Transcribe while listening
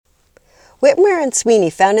Whitmer and Sweeney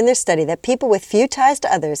found in their study that people with few ties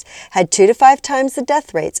to others had 2 to 5 times the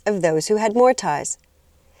death rates of those who had more ties.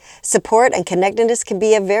 Support and connectedness can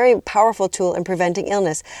be a very powerful tool in preventing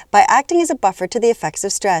illness by acting as a buffer to the effects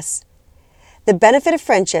of stress. The benefit of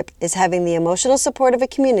friendship is having the emotional support of a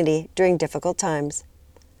community during difficult times.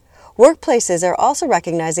 Workplaces are also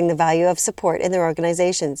recognizing the value of support in their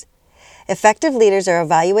organizations. Effective leaders are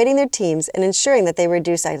evaluating their teams and ensuring that they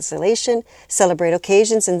reduce isolation, celebrate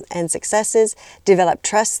occasions and successes, develop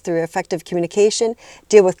trust through effective communication,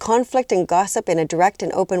 deal with conflict and gossip in a direct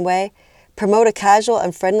and open way, promote a casual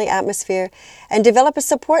and friendly atmosphere, and develop a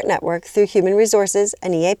support network through human resources,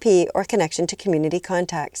 an EAP, or connection to community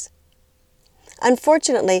contacts.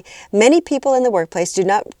 Unfortunately, many people in the workplace do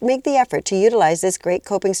not make the effort to utilize this great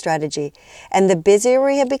coping strategy, and the busier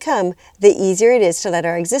we have become, the easier it is to let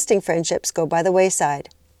our existing friendships go by the wayside.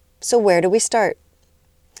 So where do we start?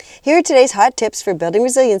 Here are today's hot tips for building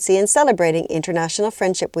resiliency and celebrating International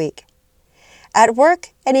Friendship Week. At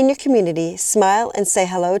work and in your community, smile and say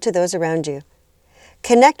hello to those around you.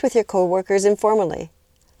 Connect with your coworkers informally.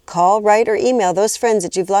 Call, write, or email those friends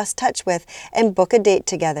that you've lost touch with and book a date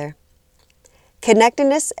together.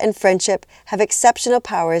 Connectedness and friendship have exceptional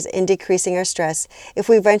powers in decreasing our stress if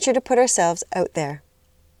we venture to put ourselves out there.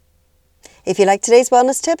 If you like today's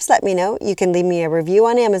wellness tips, let me know. You can leave me a review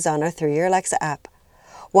on Amazon or through your Alexa app.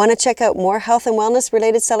 Want to check out more health and wellness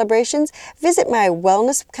related celebrations? Visit my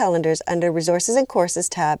wellness calendars under Resources and Courses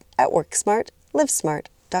tab at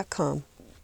WorkSmartLivesmart.com.